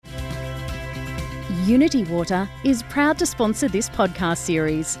Unity Water is proud to sponsor this podcast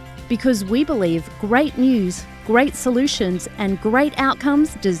series because we believe great news, great solutions and great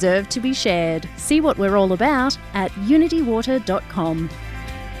outcomes deserve to be shared. See what we're all about at unitywater.com.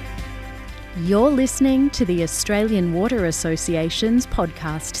 You're listening to the Australian Water Association's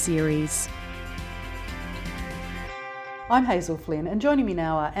podcast series. I'm Hazel Flynn, and joining me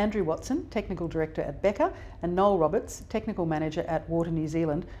now are Andrew Watson, Technical Director at Beca, and Noel Roberts, Technical Manager at Water New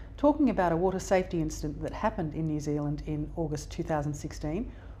Zealand, talking about a water safety incident that happened in New Zealand in August 2016.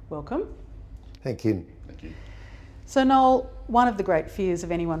 Welcome. Thank you. Thank you. So Noel, one of the great fears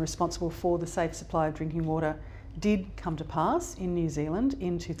of anyone responsible for the safe supply of drinking water did come to pass in New Zealand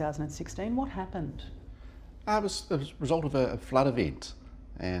in 2016. What happened? It was a result of a flood event,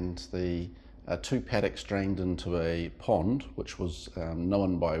 and the two paddocks drained into a pond which was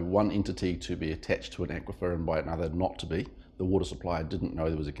known by one entity to be attached to an aquifer and by another not to be. The water supplier didn't know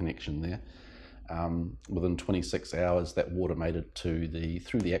there was a connection there. Within 26 hours that water made it through the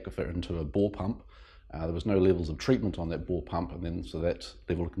aquifer into a bore pump. There was no levels of treatment on that bore pump, and then so that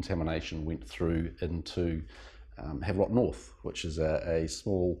level of contamination went through into Havelock North, which is a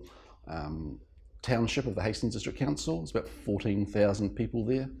small township of the Hastings District Council. There's about 14,000 people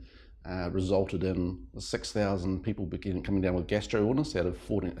there. Resulted in 6,000 people coming down with gastro illness out of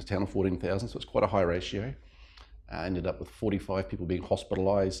a town of 14,000, so it's quite a high ratio. Ended up with 45 people being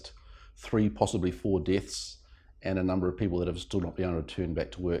hospitalised, 3, possibly 4 deaths, and a number of people that have still not been able to return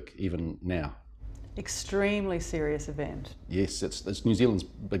back to work even now. Extremely serious event. Yes, it's New Zealand's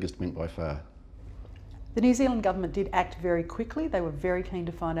biggest event by far. The New Zealand government did act very quickly. They were very keen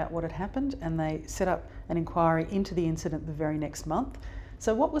to find out what had happened, and they set up an inquiry into the incident the very next month.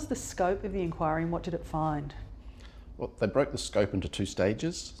 So what was the scope of the inquiry and what did it find? Well, they broke the scope into 2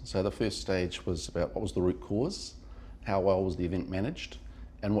 stages. So the first stage was about what was the root cause, how well was the event managed,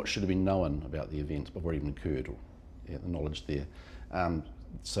 and what should have been known about the event before it even occurred, or the knowledge there.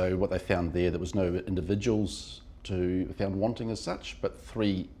 So what they found there was no individuals found wanting as such, but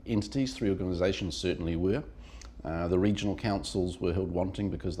 3 entities, 3 organisations certainly were. The regional councils were held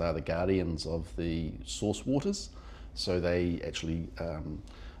wanting because they are the guardians of the source waters. So they actually,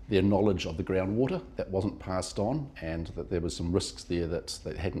 their knowledge of the groundwater that wasn't passed on, and that there was some risks there that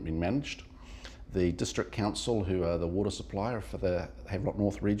hadn't been managed. The district council, who are the water supplier for the Havelock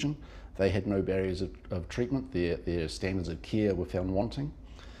North region, they had no barriers of treatment. Their standards of care were found wanting.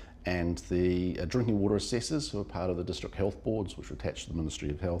 And the drinking water assessors, who are part of the district health boards, which were attached to the Ministry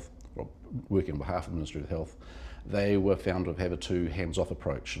of Health, or working on behalf of the Ministry of Health, they were found to have a too hands-off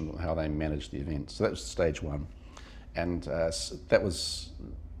approach in how they managed the event. So that was stage 1. And that was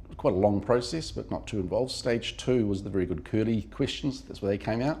quite a long process, but not too involved. Stage 2 was the very good curly questions. That's where they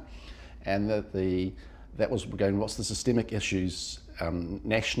came out, and that was going, what's the systemic issues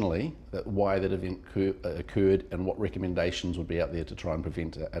nationally, why that event occurred, and what recommendations would be out there to try and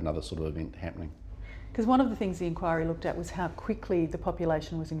prevent another sort of event happening. Because one of the things the inquiry looked at was how quickly the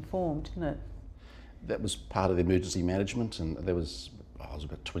population was informed, didn't it? That was part of the emergency management, and there was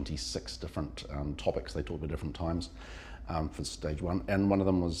about 26 different topics they talked about different times for stage 1, and one of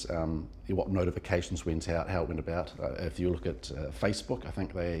them was what notifications went out, how it went about. If you look at Facebook, I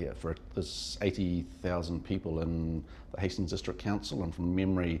think there's 80,000 people in the Hastings District Council, and from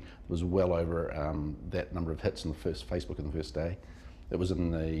memory it was well over that number of hits in the first Facebook in the first day. It was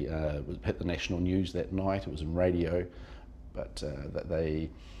hit the national news that night. It was in radio, but they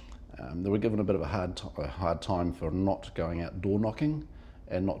were given a bit of a hard time for not going out door knocking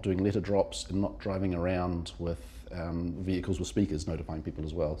and not doing letter drops and not driving around with vehicles with speakers notifying people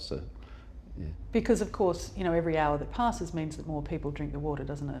as well. So, yeah. Because of course, every hour that passes means that more people drink the water,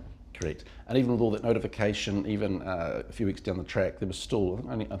 doesn't it? Correct. And even with all that notification, even a few weeks down the track, there was still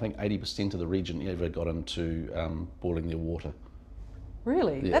only, I think 80% of the region ever got into boiling their water.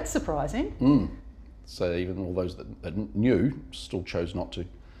 Really? Yeah. That's surprising. So even all those that knew still chose not to.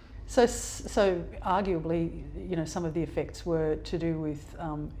 So arguably, some of the effects were to do with,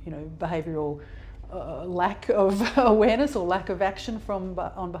 behavioural lack of awareness or lack of action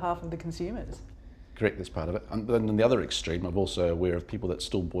on behalf of the consumers. Correct, that's part of it. And then in the other extreme, I'm also aware of people that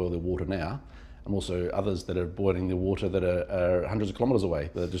still boil their water now, and also others that are boiling their water that are hundreds of kilometres away,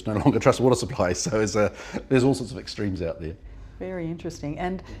 that just no longer trust water supplies. So there's all sorts of extremes out there. Very interesting.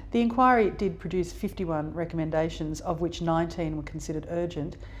 And the inquiry did produce 51 recommendations, of which 19 were considered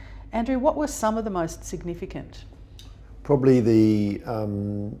urgent. Andrew, what were some of the most significant? Probably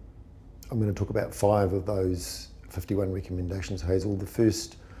I'm going to talk about 5 of those 51 recommendations, Hazel. The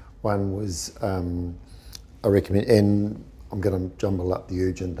first one was a recommend, and I'm going to jumble up the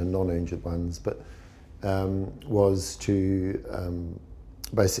urgent and non-urgent ones, but was to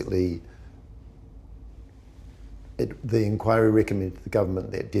basically the inquiry recommended to the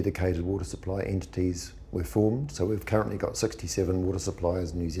government that dedicated water supply entities were formed. So we've currently got 67 water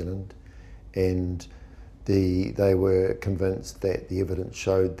suppliers in New Zealand, and they were convinced that the evidence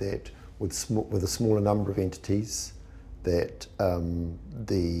showed that with a smaller number of entities, that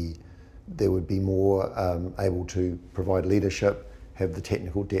there would be more able to provide leadership, have the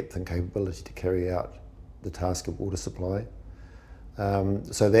technical depth and capability to carry out the task of water supply.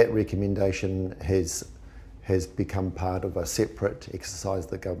 So that recommendation has become part of a separate exercise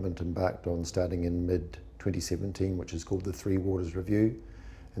the government embarked on starting in mid-2017, which is called the Three Waters Review.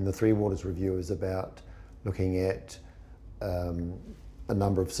 And the Three Waters Review is about looking at a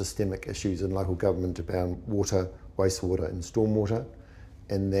number of systemic issues in local government about water, wastewater and stormwater.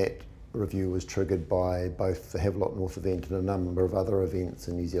 And that review was triggered by both the Havelock North event and a number of other events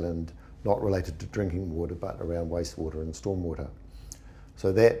in New Zealand, not related to drinking water, but around wastewater and stormwater. So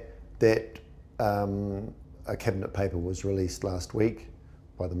a cabinet paper was released last week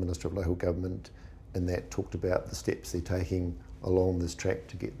by the Minister of Local Government, and that talked about the steps they're taking along this track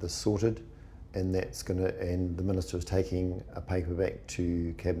to get this sorted. And the Minister is taking a paper back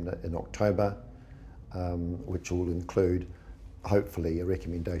to Cabinet in October, which will include hopefully a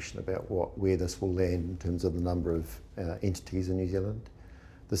recommendation about where this will land in terms of the number of entities in New Zealand.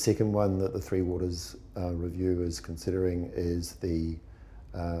 The second one that the Three Waters Review is considering is the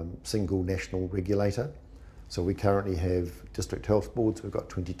single national regulator. So we currently have district health boards. We've got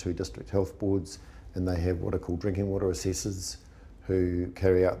 22 district health boards, and they have what are called drinking water assessors who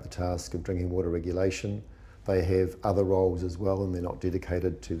carry out the task of drinking water regulation. They have other roles as well, and they're not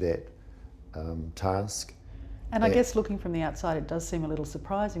dedicated to that task. And I guess looking from the outside, it does seem a little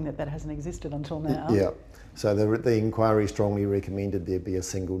surprising that hasn't existed until now. Yeah. So the inquiry strongly recommended there be a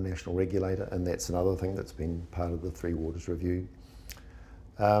single national regulator, and that's another thing that's been part of the Three Waters Review.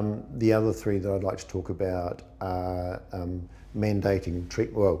 The other three that I'd like to talk about are mandating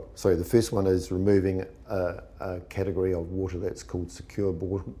the first one is removing a category of water that's called secure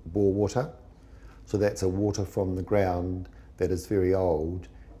bore water. So that's a water from the ground that is very old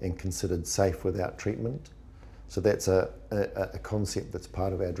and considered safe without treatment. So that's a concept that's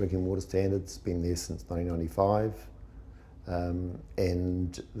part of our drinking water standards, been there since 1995.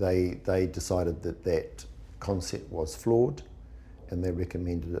 And they decided that concept was flawed, and they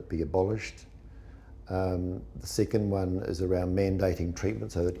recommended it be abolished. The second one is around mandating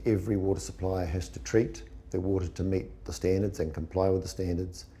treatment, so that every water supplier has to treat their water to meet the standards and comply with the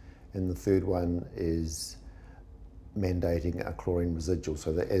standards. And the third one is mandating a chlorine residual,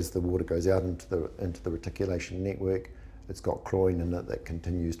 so that as the water goes out into the reticulation network, it's got chlorine in it that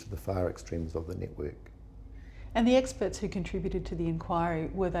continues to the far extremes of the network. And the experts who contributed to the inquiry,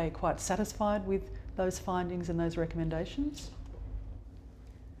 were they quite satisfied with those findings and those recommendations?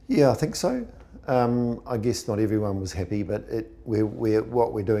 Yeah, I think so. I guess not everyone was happy, but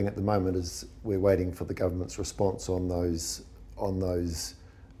what we're doing at the moment is we're waiting for the government's response on those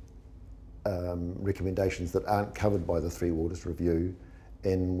recommendations that aren't covered by the Three Waters Review,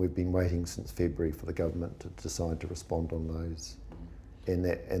 and we've been waiting since February for the government to decide to respond on those, and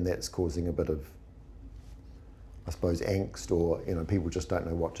that's causing a bit of, I suppose, angst, or people just don't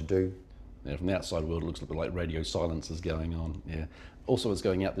know what to do. Yeah, from the outside world, it looks a bit like radio silence is going on. Yeah. Also, what's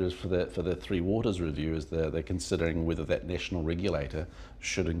going out there is for the Three Waters Review is they're considering whether that national regulator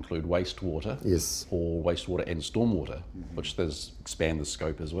should include wastewater, yes, or wastewater and stormwater, which does expand the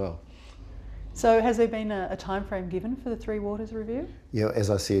scope as well. So has there been a time frame given for the Three Waters Review? Yeah, as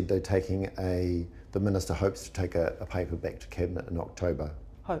I said, they're taking the Minister hopes to take a paper back to Cabinet in October.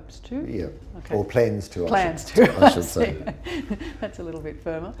 Hopes to? Yeah, okay. Or plans to. Plans to, I should say. That's a little bit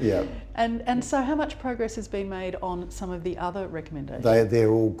firmer. Yeah. And so how much progress has been made on some of the other recommendations?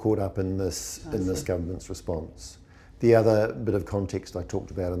 They're all caught up in this government's response. The other bit of context I talked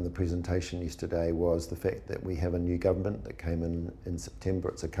about in the presentation yesterday was the fact that we have a new government that came in September.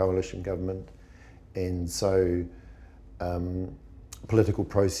 It's a coalition government, and so political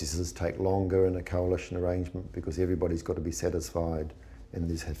processes take longer in a coalition arrangement because everybody's got to be satisfied, and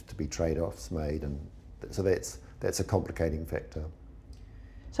there has to be trade-offs made, and so that's a complicating factor.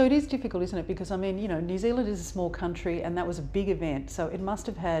 So it is difficult, isn't it? Because New Zealand is a small country, and that was a big event, so it must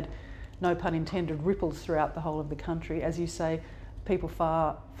have had, no pun intended, ripples throughout the whole of the country. As you say, people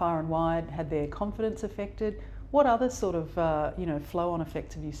far and wide had their confidence affected. What other sort of flow-on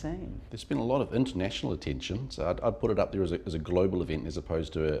effects have you seen? There's been a lot of international attention, so I'd put it up there as a global event as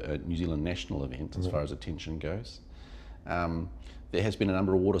opposed to a New Zealand national event as far as attention goes. There has been a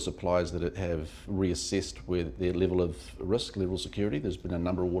number of water suppliers that have reassessed with their level of risk, level of security. There's been a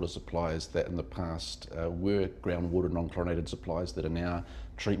number of water suppliers that in the past were groundwater non-chlorinated supplies that are now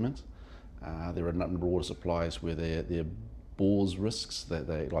treatment. There are a number of water supplies where they're bores risks, that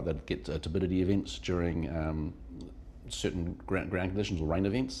they'd get turbidity events during certain ground conditions or rain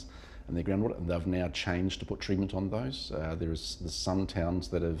events, and their groundwater, and they've now changed to put treatment on those. There's some towns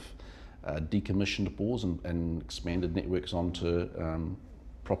that have decommissioned bores and expanded networks onto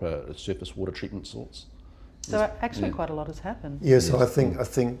proper surface water treatment sorts. So actually quite a lot has happened. Yes, I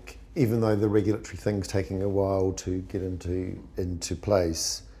think even though the regulatory thing's taking a while to get into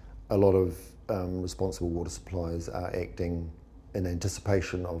place, a lot of responsible water suppliers are acting in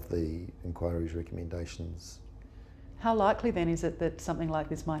anticipation of the inquiry's recommendations. How likely then is it that something like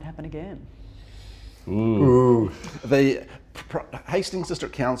this might happen again? Ooh. The Hastings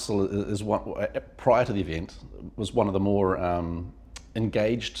District Council is prior to the event, was one of the more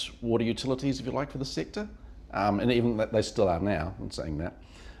engaged water utilities, if you like, for the sector, and even that they still are now. I'm saying that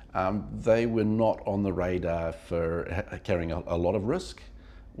they were not on the radar for carrying a lot of risk,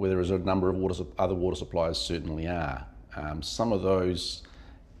 whereas a number of other water suppliers certainly are. Some of those.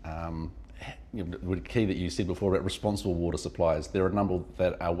 The key that you said before about responsible water suppliers, there are a number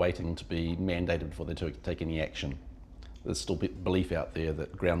that are waiting to be mandated before they take any action. There's still belief out there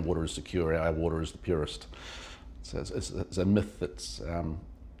that groundwater is secure, our water is the purest. So it's a myth that's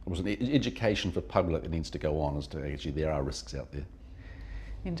it was an education for public that needs to go on as to actually there are risks out there.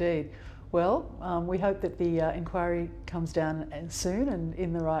 Indeed. Well, we hope that the inquiry comes down soon and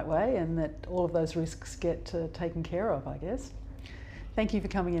in the right way, and that all of those risks get taken care of, I guess. Thank you for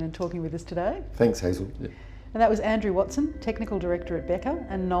coming in and talking with us today. Thanks, Hazel. Yeah. And that was Andrew Watson, Technical Director at Beca,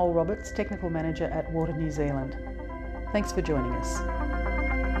 and Noel Roberts, Technical Manager at Water New Zealand. Thanks for joining us.